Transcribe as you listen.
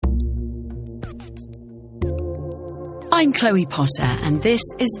I'm Chloe Potter, and this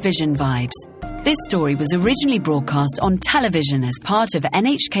is Vision Vibes. This story was originally broadcast on television as part of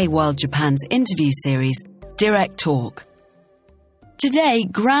NHK World Japan's interview series, Direct Talk. Today,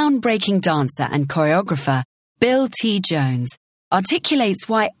 groundbreaking dancer and choreographer Bill T. Jones articulates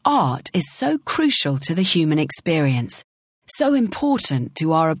why art is so crucial to the human experience, so important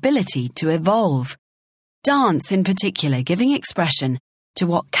to our ability to evolve. Dance, in particular, giving expression to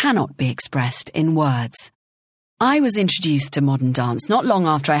what cannot be expressed in words. I was introduced to modern dance not long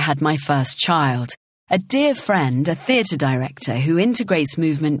after I had my first child. A dear friend, a theatre director who integrates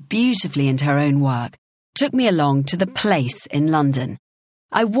movement beautifully into her own work, took me along to The Place in London.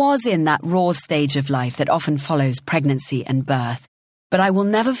 I was in that raw stage of life that often follows pregnancy and birth, but I will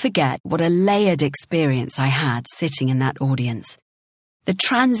never forget what a layered experience I had sitting in that audience. The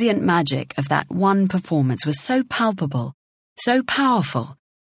transient magic of that one performance was so palpable, so powerful.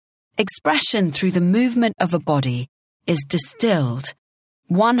 Expression through the movement of a body is distilled,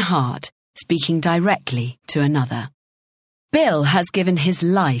 one heart speaking directly to another. Bill has given his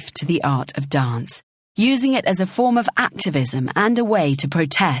life to the art of dance, using it as a form of activism and a way to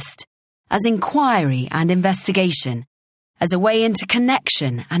protest, as inquiry and investigation, as a way into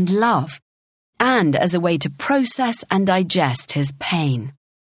connection and love, and as a way to process and digest his pain.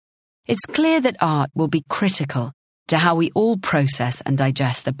 It's clear that art will be critical to how we all process and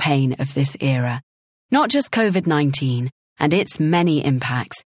digest the pain of this era, not just COVID-19 and its many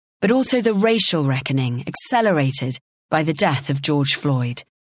impacts, but also the racial reckoning accelerated by the death of George Floyd.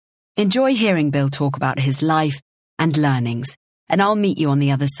 Enjoy hearing Bill talk about his life and learnings, and I'll meet you on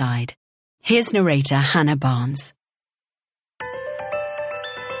the other side. Here's narrator Hannah Barnes.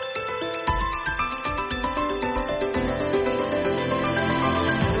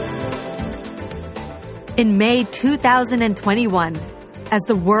 In May 2021, as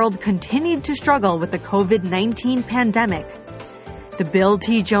the world continued to struggle with the COVID-19 pandemic, the Bill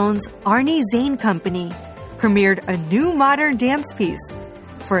T. Jones Arnie Zane Company premiered a new modern dance piece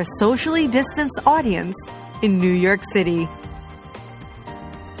for a socially distanced audience in New York City.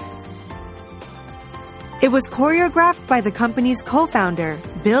 It was choreographed by the company's co-founder,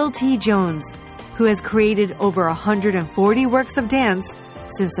 Bill T. Jones, who has created over 140 works of dance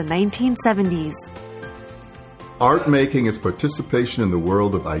since the 1970s. Art making is participation in the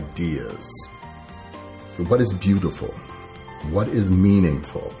world of ideas. What is beautiful? What is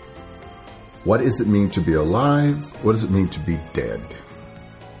meaningful? What does it mean to be alive? What does it mean to be dead?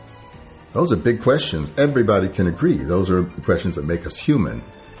 Those are big questions. Everybody can agree. Those are questions that make us human.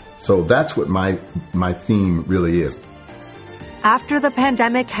 So that's what my theme really is. After the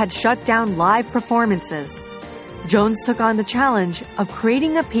pandemic had shut down live performances, Jones took on the challenge of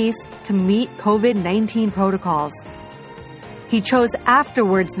creating a piece to meet COVID-19 protocols. He chose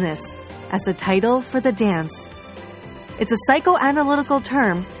Afterwardsness as the title for the dance. It's a psychoanalytical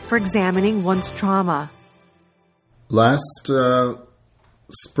term for examining one's trauma. Last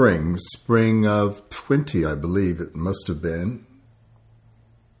spring of 20, I believe it must have been,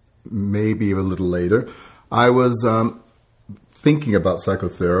 maybe a little later, I was thinking about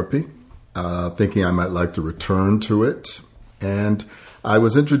psychotherapy, thinking I might like to return to it. And I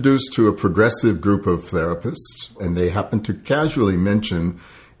was introduced to a progressive group of therapists, and they happened to casually mention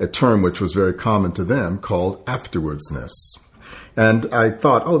a term which was very common to them called afterwardsness. And I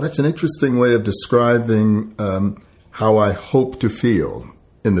thought, that's an interesting way of describing how I hope to feel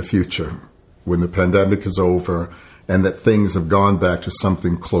in the future when the pandemic is over and that things have gone back to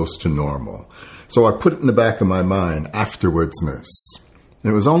something close to normal. So I put it in the back of my mind, afterwardsness.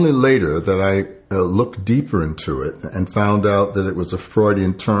 And it was only later that I looked deeper into it and found out that it was a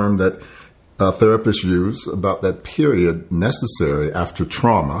Freudian term that therapists use about that period necessary after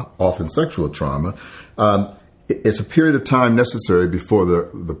trauma, often sexual trauma. It's a period of time necessary before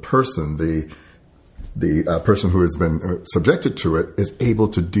the person, the person who has been subjected to it, is able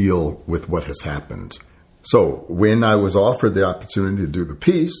to deal with what has happened. So when I was offered the opportunity to do the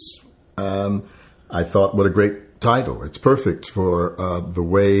piece, I thought, what a great title. It's perfect for the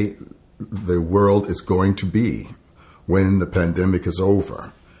way the world is going to be when the pandemic is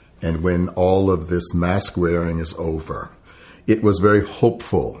over and when all of this mask wearing is over. It was very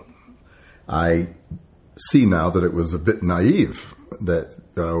hopeful. I see now that it was a bit naive, that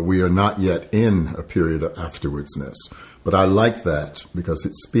we are not yet in a period of afterwardsness. But I like that because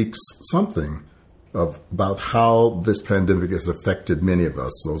it speaks something about how this pandemic has affected many of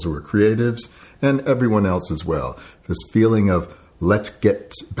us, those who are creatives and everyone else as well. This feeling of let's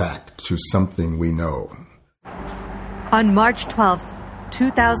get back to something we know. On March 12th,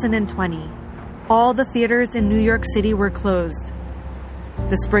 2020, all the theaters in New York City were closed.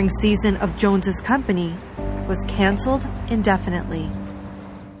 The spring season of Jones's company was canceled indefinitely.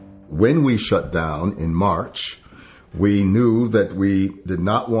 When we shut down in March, we knew that we did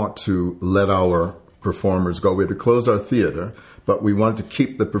not want to let our performers go. We had to close our theater, but we wanted to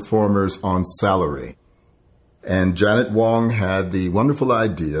keep the performers on salary. And Janet Wong had the wonderful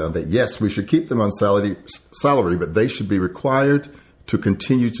idea that, yes, we should keep them on salary, but they should be required to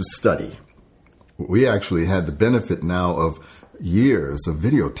continue to study. We actually had the benefit now of years of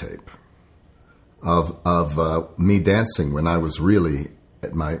videotape of me dancing when I was really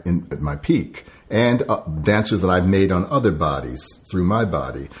at my peak, and dances that I've made on other bodies through my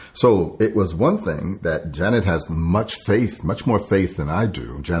body. So it was one thing that Janet has much more faith than I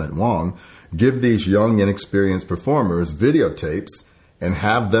do, Janet Wong, give these young, inexperienced performers videotapes and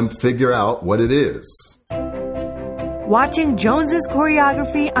have them figure out what it is. Watching Jones's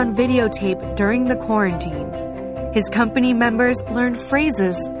choreography on videotape during the quarantine, his company members learned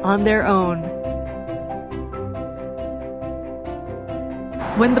phrases on their own.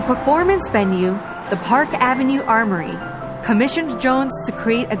 When the performance venue, the Park Avenue Armory, commissioned Jones to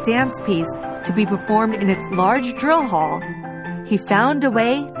create a dance piece to be performed in its large drill hall, he found a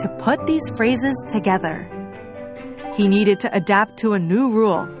way to put these phrases together. He needed to adapt to a new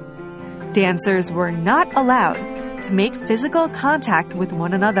rule. Dancers were not allowed to make physical contact with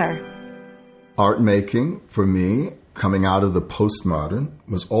one another. Art making, for me, coming out of the postmodern,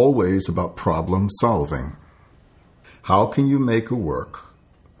 was always about problem solving. How can you make a work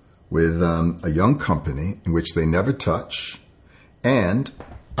with a young company in which they never touch, and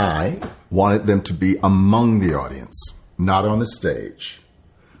I wanted them to be among the audience, not on the stage.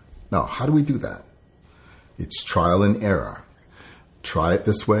 Now, how do we do that? It's trial and error. Try it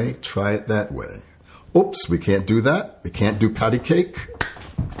this way, try it that way. Oops, we can't do that. We can't do patty cake.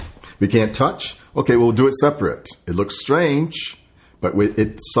 We can't touch. Okay, we'll do it separate. It looks strange, but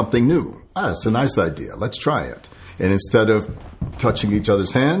it's something new. It's a nice idea. Let's try it. And instead of touching each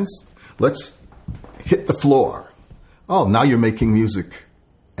other's hands, let's hit the floor. Oh, now you're making music.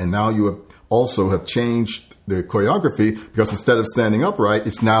 And now you also have changed the choreography, because instead of standing upright,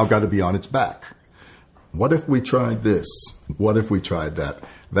 it's now got to be on its back. What if we tried this? What if we tried that?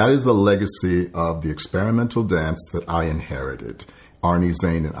 That is the legacy of the experimental dance that I inherited. Arnie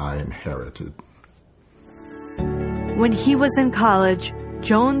Zane and I inherited. When he was in college,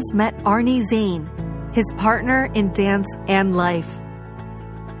 Jones met Arnie Zane, his partner in dance and life.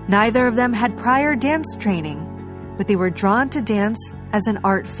 Neither of them had prior dance training, but they were drawn to dance as an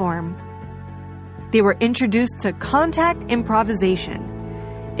art form. They were introduced to contact improvisation,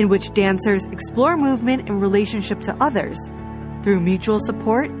 in which dancers explore movement in relationship to others through mutual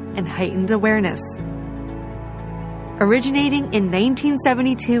support and heightened awareness. Originating in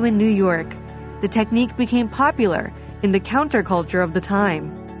 1972 in New York, the technique became popular in the counterculture of the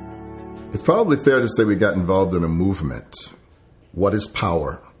time. It's probably fair to say we got involved in a movement. What is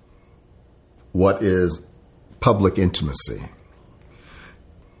power? What is public intimacy?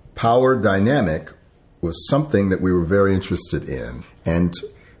 Power dynamic was something that we were very interested in. And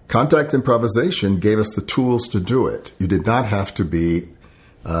contact improvisation gave us the tools to do it. You did not have to be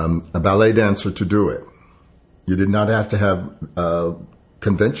a ballet dancer to do it. You did not have to have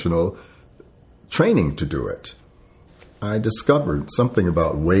conventional training to do it. I discovered something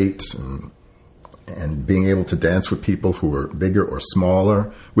about weight and being able to dance with people who were bigger or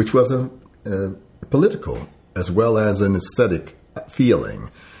smaller, which was a political as well as an aesthetic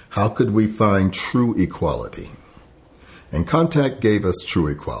feeling. How could we find true equality? And contact gave us true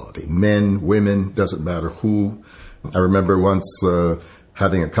equality. Men, women, doesn't matter who. I remember once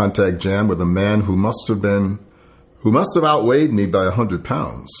having a contact jam with a man who must have outweighed me by 100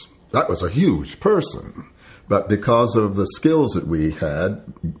 pounds. That was a huge person. But because of the skills that we had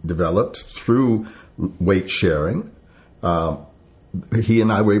developed through weight sharing, he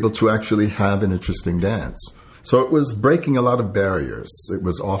and I were able to actually have an interesting dance. So it was breaking a lot of barriers. It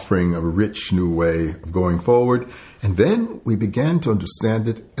was offering a rich new way of going forward. And then we began to understand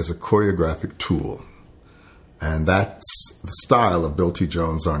it as a choreographic tool. And that's the style of Bill T.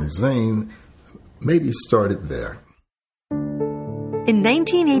 Jones, Arnie Zane, maybe started there. In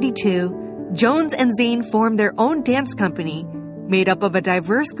 1982, Jones and Zane formed their own dance company, made up of a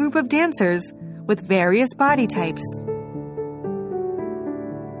diverse group of dancers with various body types.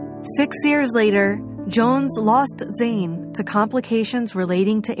 6 years later, Jones lost Zane to complications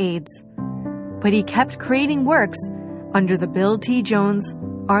relating to AIDS, but he kept creating works under the Bill T. Jones,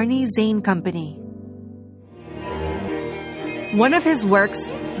 Arnie Zane Company. One of his works,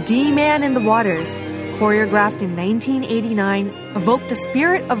 D-Man in the Waters, choreographed in 1989, evoked a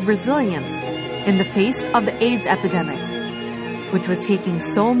spirit of resilience in the face of the AIDS epidemic, which was taking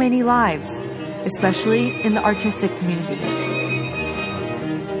so many lives especially in the artistic community.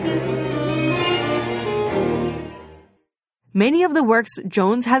 Many of the works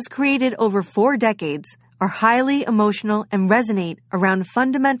Jones has created over 4 decades are highly emotional and resonate around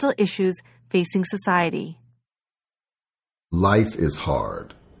fundamental issues facing society. Life is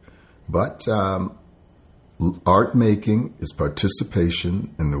hard, but art making is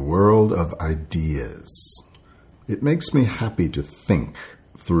participation in the world of ideas. It makes me happy to think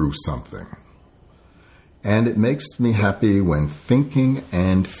through something. And it makes me happy when thinking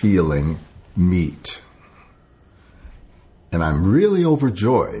and feeling meet. And I'm really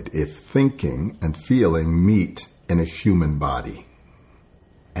overjoyed if thinking and feeling meet in a human body.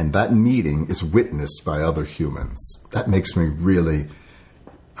 And that meeting is witnessed by other humans. That makes me really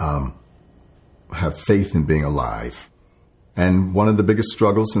have faith in being alive. And one of the biggest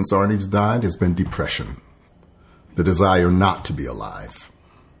struggles since Arnie's died has been depression, the desire not to be alive.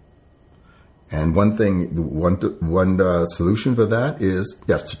 And one solution for that is,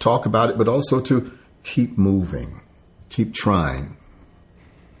 yes, to talk about it, but also to keep moving, keep trying,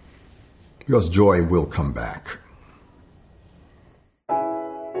 because joy will come back.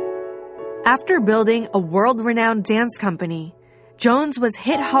 After building a world-renowned dance company, Jones was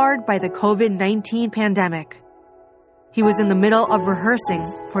hit hard by the COVID-19 pandemic. He was in the middle of rehearsing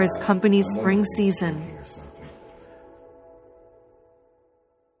for his company's spring season.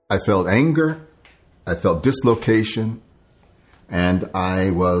 I felt anger, I felt dislocation, and I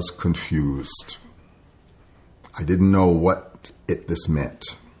was confused. I didn't know what this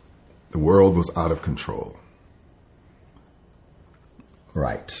meant. The world was out of control.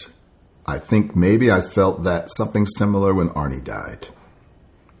 Right. I think maybe I felt that something similar when Arnie died.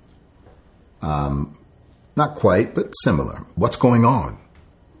 Not quite, but similar. What's going on?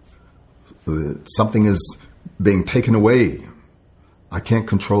 Something is being taken away. I can't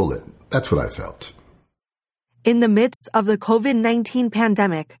control it. That's what I felt. In the midst of the COVID-19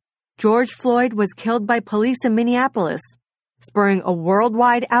 pandemic, George Floyd was killed by police in Minneapolis, spurring a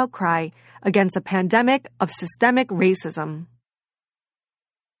worldwide outcry against a pandemic of systemic racism.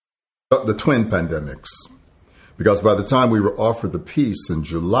 The twin pandemics, because by the time we were offered the piece in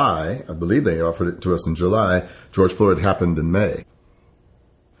July, I believe they offered it to us in July, George Floyd happened in May.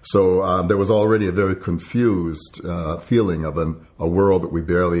 So there was already a very confused feeling of a world that we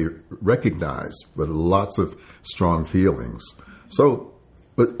barely recognized, but lots of strong feelings. So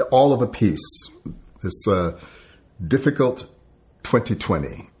all of a piece, this difficult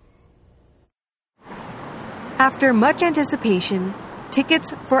 2020. After much anticipation,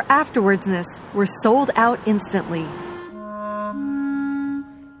 tickets for Afterwardsness were sold out instantly.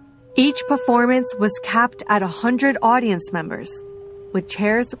 Each performance was capped at 100 audience members, with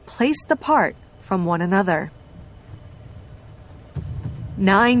chairs placed apart from one another.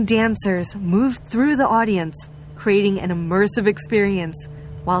 9 dancers moved through the audience, creating an immersive experience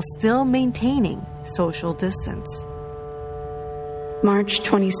while still maintaining social distance. March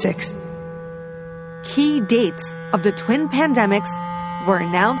 26th. Key dates of the twin pandemics were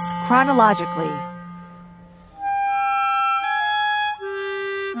announced chronologically.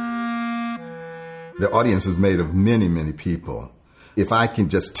 The audience is made of many, many people. If I can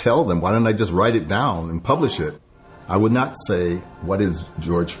just tell them, why don't I just write it down and publish it? I would not say what is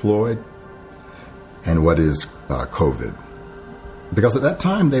George Floyd and what is COVID. Because at that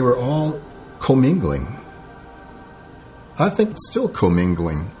time, they were all commingling. I think it's still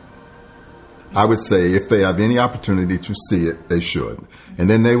commingling. I would say if they have any opportunity to see it, they should. And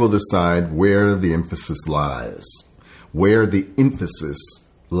then they will decide where the emphasis lies, where the emphasis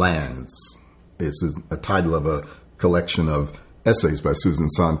lands. It's a title of a collection of essays by Susan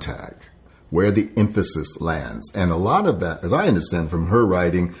Sontag, where the emphasis lands. And a lot of that, as I understand from her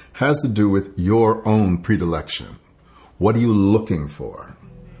writing, has to do with your own predilection. What are you looking for?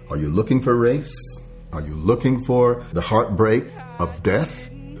 Are you looking for race? Are you looking for the heartbreak of death?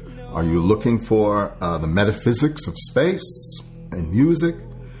 Are you looking for the metaphysics of space and music?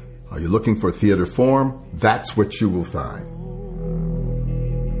 Are you looking for theater form? That's what you will find.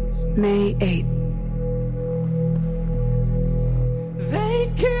 May 8th.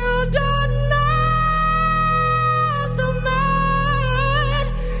 They killed another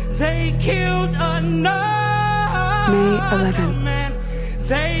man. They killed another May 11th. man.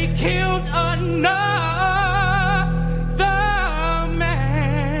 They killed another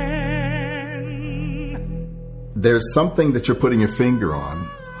man. There's something that you're putting your finger on,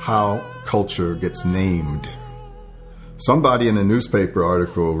 how culture gets named. Somebody in a newspaper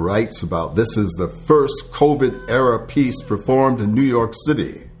article writes about this is the first COVID-era piece performed in New York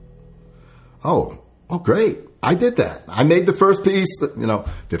City. Oh, great. I did that. I made the first piece.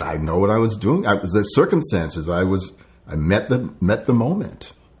 Did I know what I was doing? It was the circumstances. I met the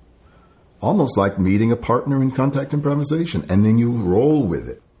moment. Almost like meeting a partner in contact improvisation, and then you roll with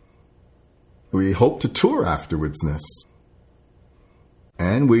it. We hope to tour afterwards.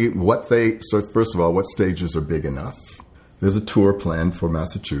 And so first of all, what stages are big enough? There's a tour planned for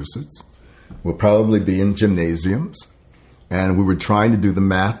Massachusetts. We'll probably be in gymnasiums. And we were trying to do the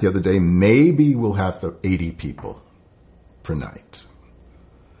math the other day. Maybe we'll have 80 people per night.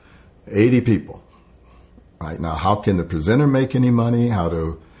 80 people. Right now, how can the presenter make any money? How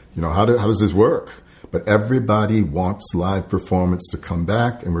does this work? But everybody wants live performance to come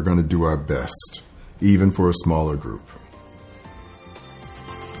back, and we're going to do our best, even for a smaller group.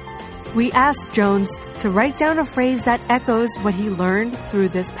 We asked Jones to write down a phrase that echoes what he learned through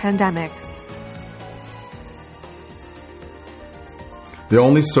this pandemic. The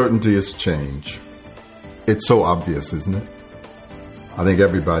only certainty is change. It's so obvious, isn't it? I think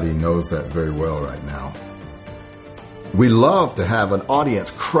everybody knows that very well right now. We love to have an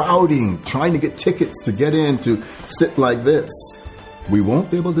audience crowding, trying to get tickets to get in to sit like this. We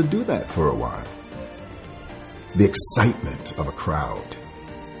won't be able to do that for a while. The excitement of a crowd.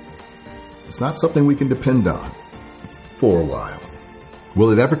 It's not something we can depend on for a while.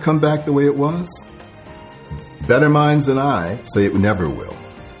 Will it ever come back the way it was? Better minds than I say it never will.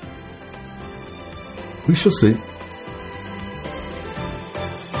 We shall see.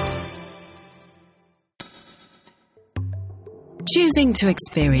 Choosing to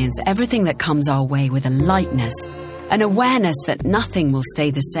experience everything that comes our way with a lightness, an awareness that nothing will stay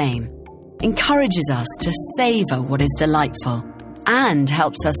the same, encourages us to savor what is delightful and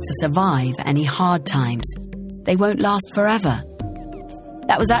helps us to survive any hard times. They won't last forever.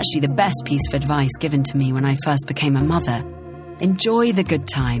 That was actually the best piece of advice given to me when I first became a mother. Enjoy the good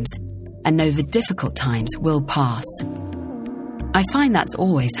times and know the difficult times will pass. I find that's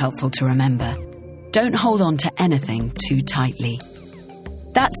always helpful to remember. Don't hold on to anything too tightly.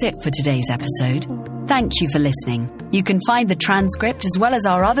 That's it for today's episode. Thank you for listening. You can find the transcript as well as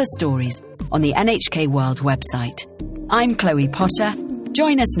our other stories on the NHK World website. I'm Chloe Potter.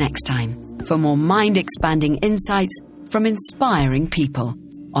 Join us next time for more mind-expanding insights from inspiring people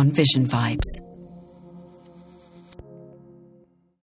on Vision Vibes.